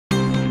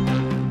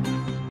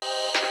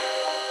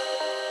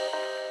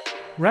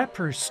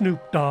Rapper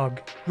Snoop Dogg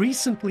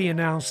recently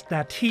announced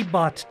that he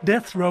bought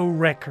Death Row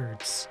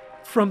Records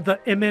from the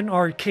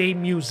MNRK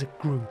Music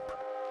Group.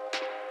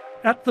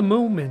 At the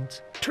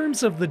moment,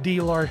 terms of the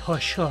deal are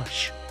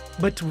hush-hush,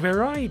 but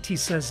Variety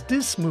says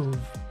this move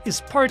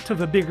is part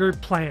of a bigger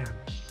plan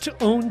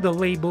to own the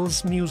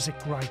label's music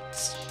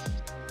rights.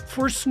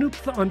 For Snoop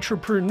the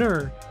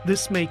entrepreneur,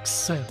 this makes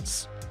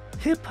sense.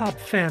 Hip-hop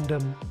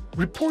Fandom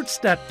reports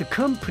that the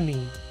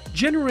company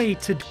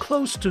generated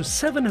close to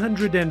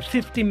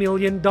 $750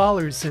 million in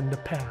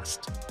the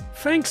past,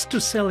 thanks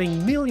to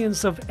selling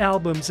millions of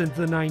albums in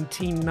the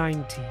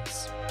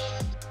 1990s.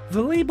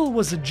 The label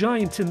was a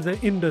giant in the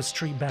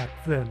industry back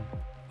then.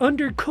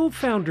 Under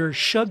co-founder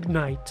Suge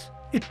Knight,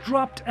 it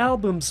dropped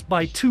albums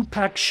by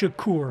Tupac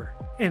Shakur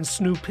and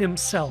Snoop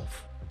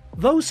himself.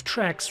 Those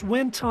tracks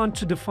went on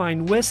to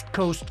define West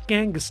Coast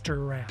gangster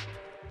rap.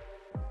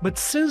 But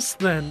since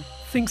then,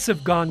 things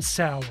have gone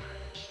sour.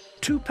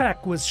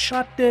 Tupac was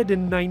shot dead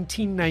in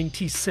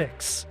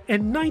 1996,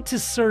 and Knight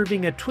is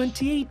serving a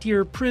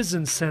 28-year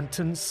prison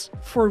sentence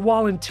for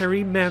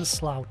voluntary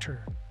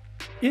manslaughter.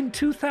 In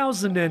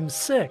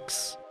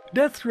 2006,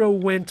 Death Row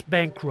went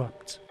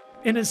bankrupt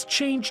and has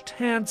changed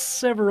hands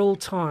several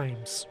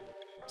times.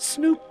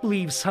 Snoop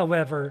believes,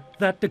 however,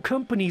 that the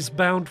company's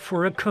bound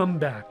for a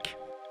comeback,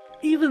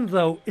 even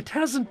though it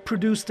hasn't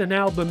produced an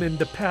album in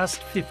the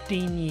past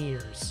 15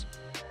 years.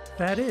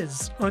 That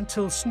is,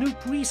 until Snoop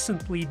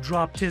recently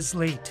dropped his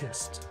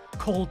latest,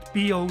 called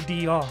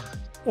BODR,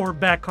 or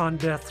Back on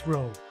Death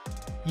Row.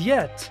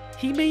 Yet,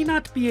 he may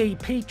not be a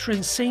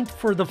patron saint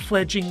for the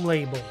fledgling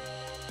label.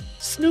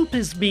 Snoop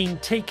is being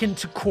taken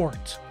to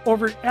court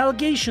over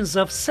allegations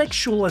of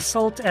sexual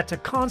assault at a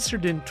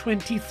concert in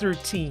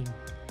 2013.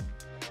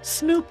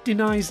 Snoop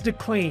denies the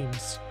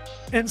claims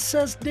and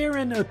says they're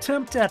an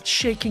attempt at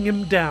shaking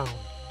him down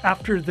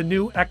after the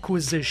new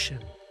acquisition.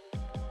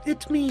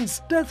 It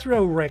means Death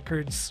Row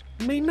Records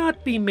may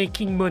not be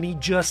making money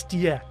just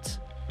yet,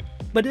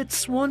 but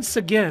it's once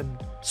again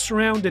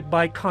surrounded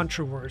by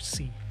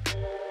controversy.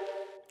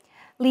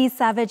 Leigh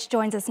Savidge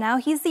joins us now.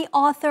 He's the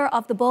author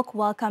of the book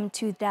Welcome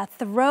to Death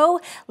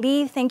Row.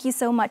 Leigh, thank you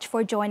so much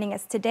for joining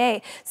us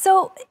today.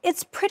 So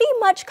it's pretty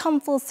much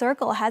come full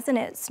circle, hasn't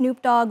it?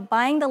 Snoop Dogg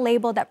buying the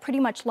label that pretty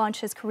much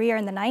launched his career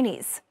in the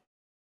 90s.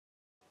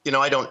 You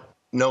know, I don't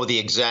know the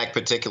exact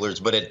particulars,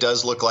 but it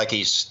does look like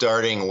he's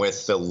starting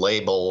with the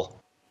label,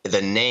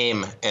 the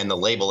name and the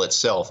label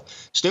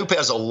itself. Snoop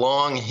has a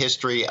long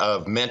history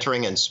of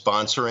mentoring and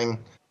sponsoring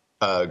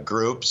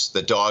groups,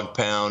 the Dog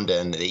Pound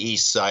and the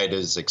East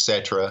Siders,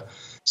 etc.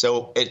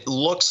 So it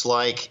looks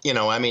like, you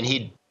know, I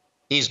mean,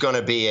 he's going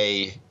to be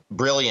a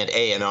brilliant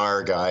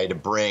A&R guy to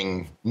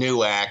bring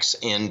new acts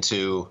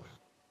into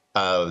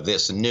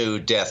this new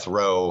Death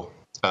Row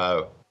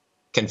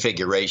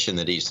configuration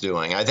that he's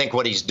doing. I think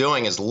what he's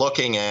doing is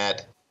looking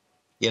at,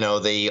 you know,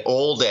 the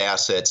old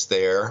assets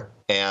there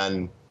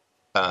and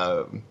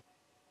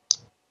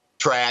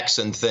tracks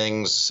and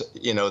things,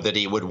 you know, that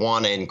he would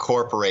want to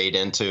incorporate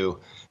into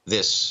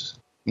this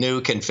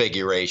new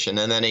configuration,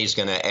 and then he's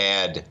going to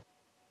add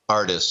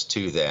artists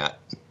to that.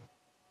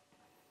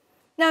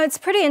 Now, it's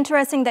pretty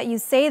interesting that you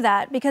say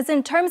that, because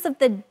in terms of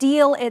the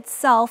deal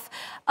itself,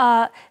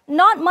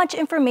 not much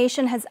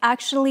information has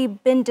actually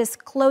been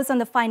disclosed on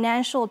the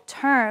financial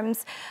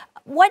terms.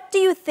 What do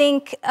you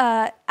think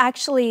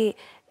actually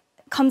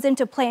comes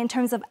into play in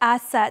terms of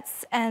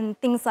assets and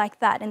things like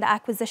that in the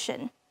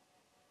acquisition?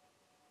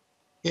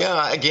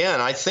 Yeah,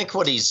 again, I think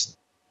what he's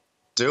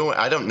doing,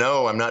 I don't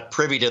know, I'm not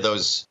privy to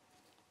those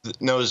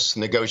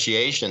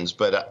negotiations,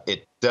 but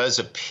it does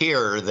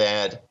appear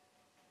that,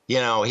 you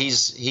know,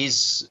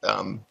 he's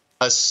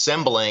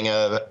assembling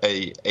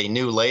a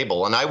new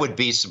label, and I wouldn't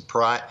be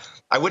surprised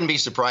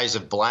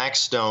if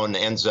Blackstone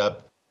ends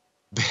up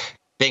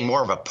being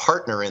more of a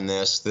partner in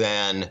this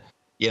than,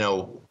 you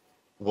know,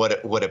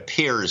 what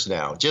appears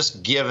now,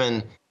 just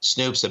given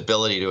Snoop's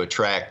ability to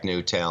attract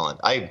new talent.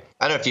 I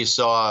don't know if you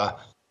saw,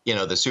 you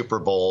know, the Super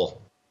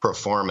Bowl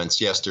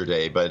performance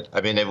yesterday, but I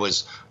mean, it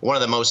was one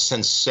of the most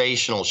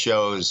sensational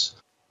shows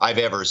I've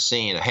ever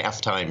seen, a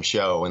halftime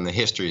show in the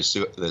history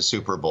of the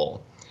Super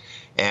Bowl.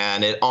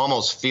 And it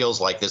almost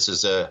feels like this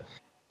is a,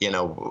 you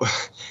know,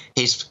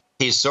 he's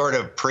sort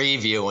of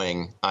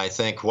previewing, I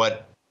think,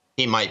 what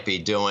he might be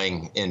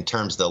doing in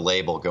terms of the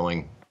label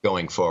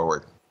going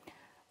forward.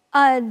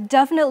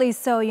 Definitely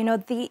so. You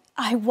know,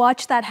 I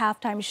watched that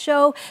halftime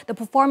show. The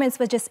performance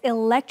was just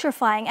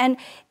electrifying. And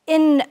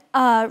in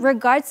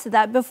regards to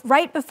that,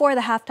 right before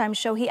the halftime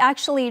show, he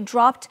actually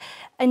dropped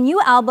a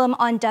new album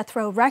on Death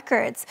Row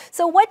Records.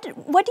 So what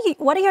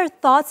are your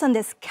thoughts on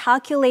this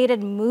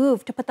calculated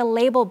move to put the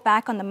label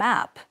back on the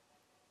map?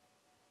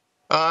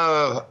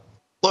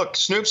 Look,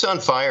 Snoop's on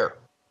fire.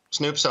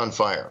 Snoop's on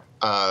fire.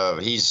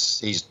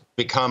 He's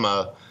become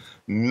a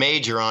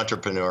major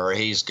entrepreneur.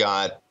 He's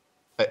got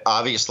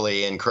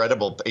obviously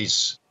incredible.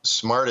 He's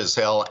smart as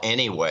hell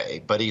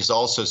anyway, but he's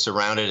also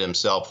surrounded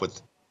himself with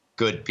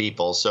good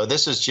people. So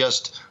this is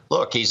just,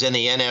 look, he's in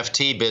the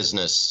NFT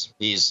business.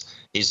 He's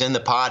in the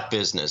pot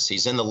business.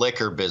 He's in the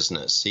liquor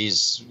business.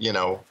 He's, you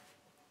know,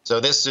 So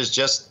this is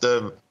just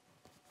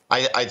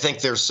I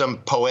think there's some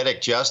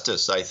poetic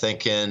justice, I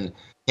think, in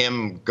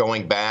him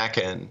going back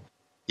and,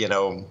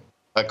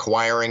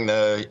 acquiring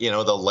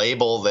the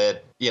label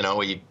that,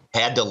 he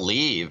had to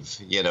leave,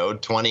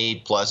 20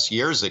 plus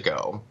years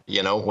ago,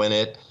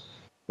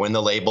 when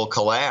the label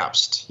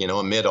collapsed,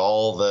 amid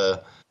all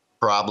the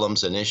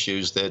problems and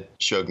issues that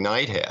Suge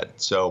Knight had.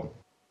 So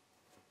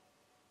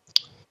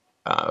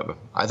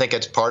I think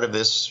it's part of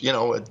this,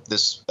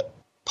 this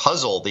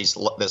puzzle,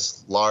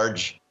 this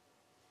large,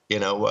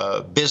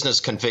 business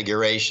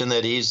configuration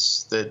that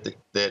he's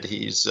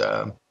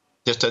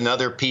just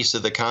another piece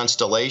of the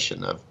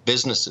constellation of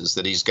businesses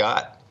that he's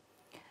got.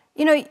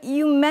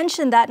 You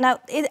mentioned that. Now,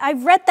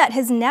 I've read that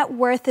his net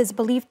worth is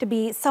believed to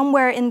be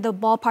somewhere in the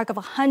ballpark of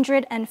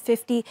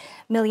 $150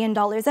 million.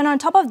 And on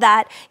top of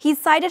that, he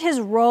cited his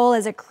role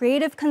as a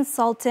creative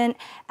consultant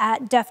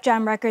at Def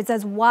Jam Records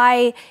as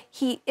why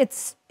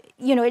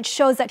it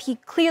shows that he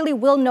clearly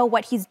will know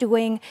what he's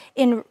doing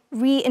in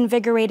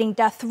reinvigorating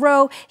Death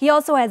Row. He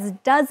also has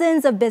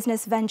dozens of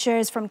business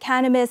ventures, from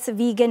cannabis,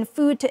 vegan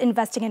food, to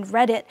investing in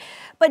Reddit.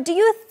 But do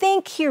you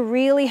think he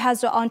really has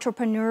the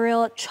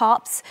entrepreneurial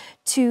chops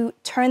to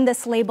turn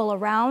this label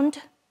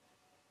around?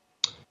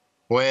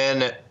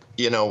 When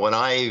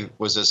I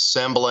was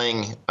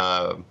assembling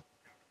the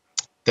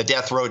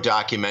Death Row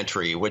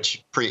documentary,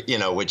 which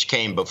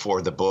came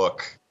before the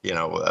book,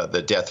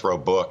 the Death Row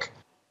book,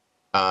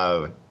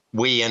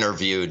 we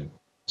interviewed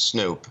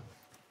Snoop.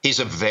 He's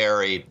a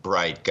very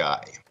bright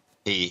guy.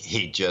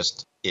 He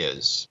just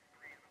is.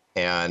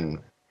 And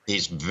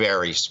he's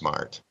very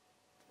smart.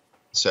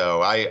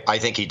 So I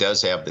think he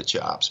does have the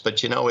chops.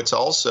 But,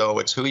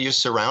 it's who you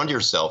surround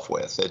yourself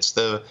with. It's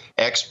the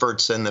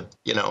experts and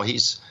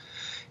he's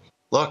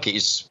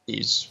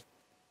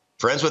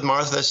friends with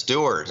Martha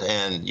Stewart,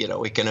 and,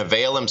 he can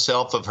avail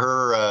himself of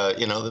her,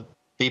 the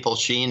people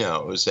she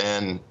knows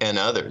and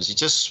others. He's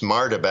just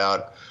smart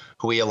about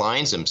who he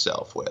aligns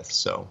himself with.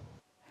 So,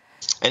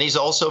 and he's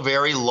also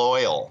very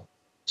loyal.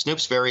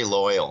 Snoop's very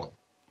loyal.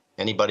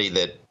 Anybody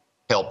that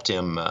helped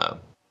him,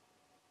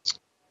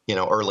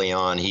 early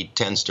on, he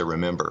tends to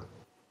remember.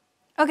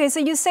 Okay, so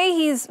you say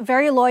he's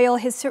very loyal.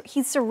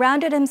 He's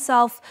surrounded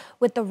himself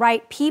with the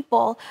right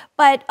people.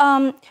 But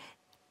I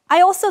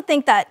also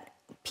think that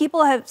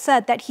people have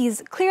said that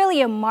he's clearly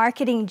a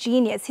marketing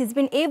genius. He's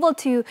been able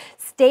to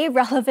stay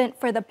relevant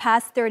for the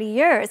past 30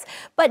 years.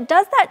 But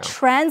does that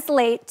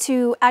translate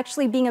to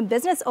actually being a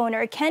business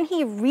owner? Can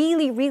he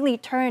really, really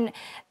turn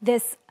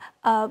this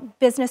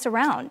business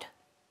around?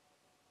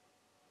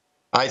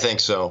 I think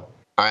so.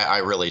 I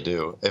really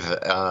do. If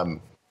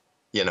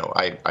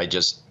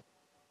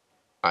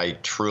I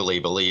truly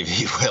believe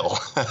he will.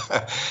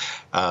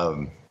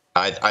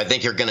 I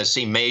think you're going to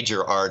see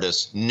major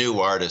artists, new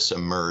artists,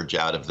 emerge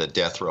out of the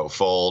Death Row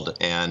fold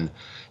and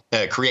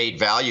create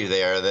value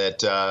there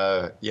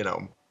that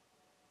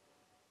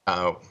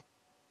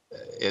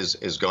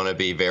is going to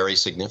be very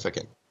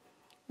significant.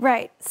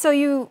 Right. So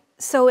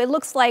it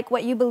looks like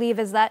what you believe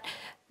is that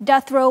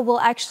Death Row will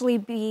actually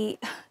be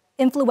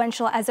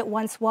influential as it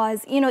once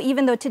was,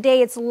 even though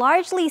today it's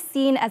largely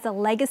seen as a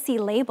legacy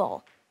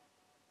label.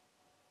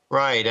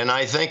 Right. And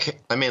I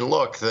think,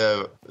 look,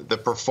 the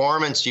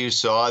performance you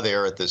saw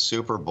there at the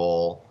Super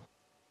Bowl,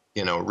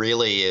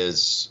 really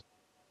is,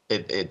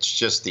 it's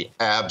just the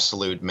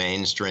absolute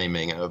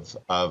mainstreaming of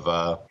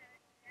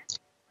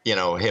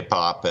hip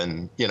hop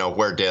and,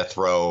 where Death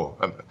Row,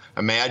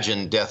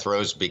 imagine Death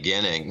Row's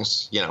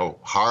beginnings,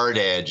 hard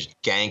edged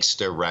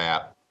gangsta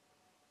rap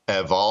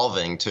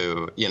evolving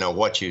to,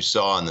 what you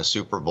saw in the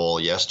Super Bowl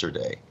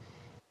yesterday.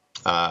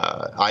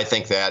 I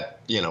think that,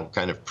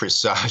 kind of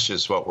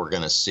presages what we're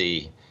going to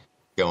see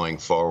going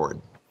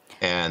forward.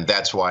 And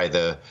that's why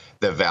the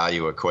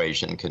value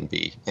equation can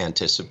be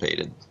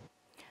anticipated.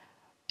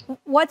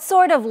 What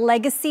sort of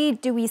legacy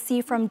do we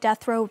see from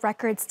Death Row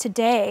Records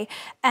today?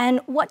 And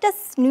what does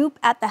Snoop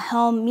at the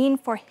helm mean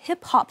for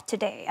hip hop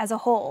today as a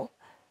whole?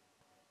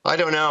 I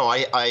don't know.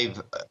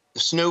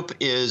 Snoop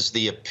is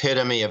the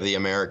epitome of the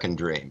American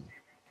dream.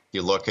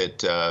 You look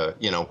at,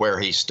 where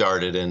he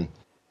started in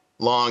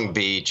Long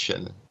Beach,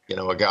 and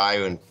a guy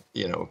who,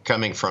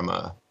 coming from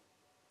a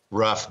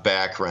rough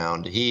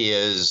background,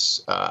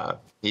 he's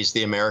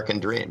the American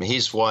dream.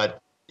 He's what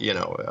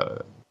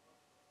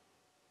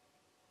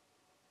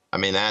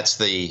that's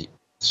the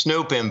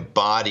Snoop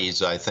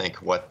embodies, I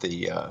think, what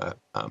the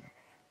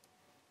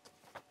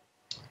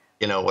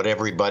what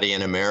everybody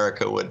in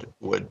America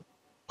would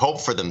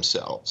hope for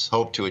themselves,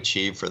 hope to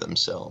achieve for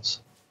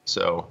themselves.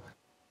 So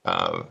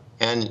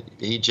and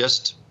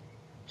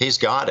he's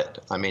got it.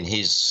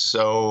 He's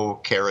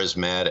so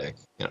charismatic,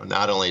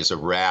 not only as a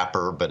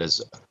rapper, but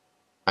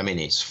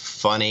he's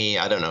funny.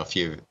 I don't know if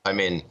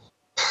I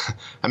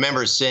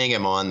remember seeing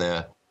him on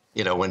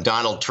when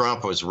Donald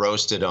Trump was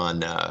roasted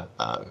on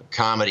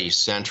Comedy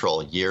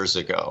Central years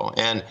ago,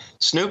 and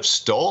Snoop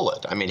stole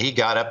it. He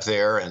got up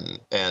there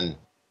and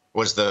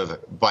was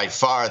by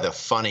far the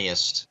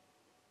funniest,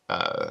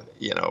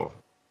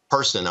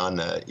 person on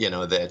the,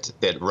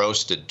 that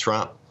roasted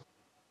Trump.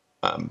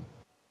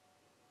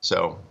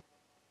 So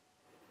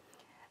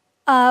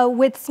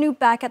With Snoop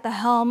back at the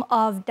helm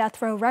of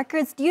Death Row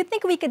Records, do you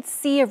think we could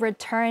see a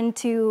return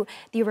to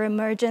the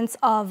reemergence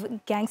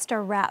of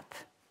gangster rap?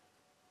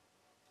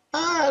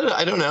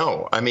 I don't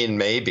know. I mean,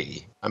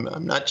 maybe. I'm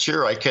not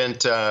sure. I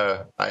can't.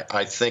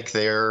 I think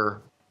they're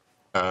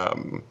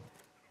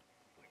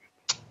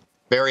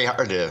very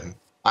hard to.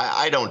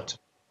 I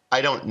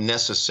don't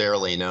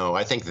necessarily know.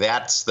 I think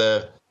that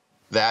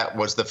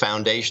was the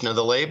foundation of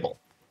the label.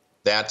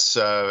 That's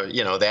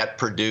that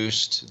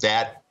produced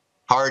that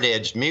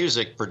hard-edged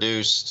music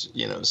produced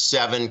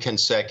 7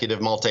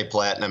 consecutive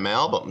multi-platinum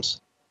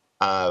albums.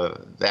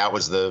 That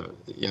was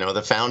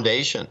the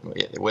foundation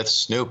with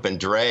Snoop and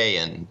Dre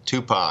and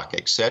Tupac,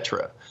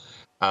 etc.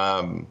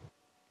 I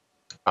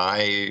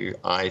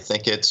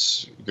think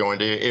it's going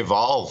to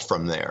evolve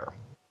from there.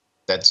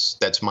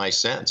 That's my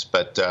sense,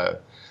 but I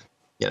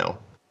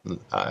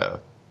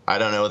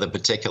don't know the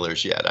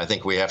particulars yet. I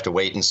think we have to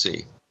wait and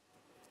see.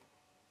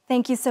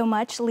 Thank you so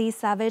much, Leigh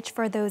Savidge,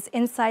 for those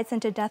insights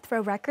into Death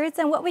Row Records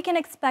and what we can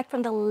expect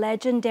from the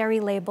legendary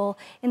label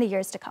in the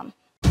years to come.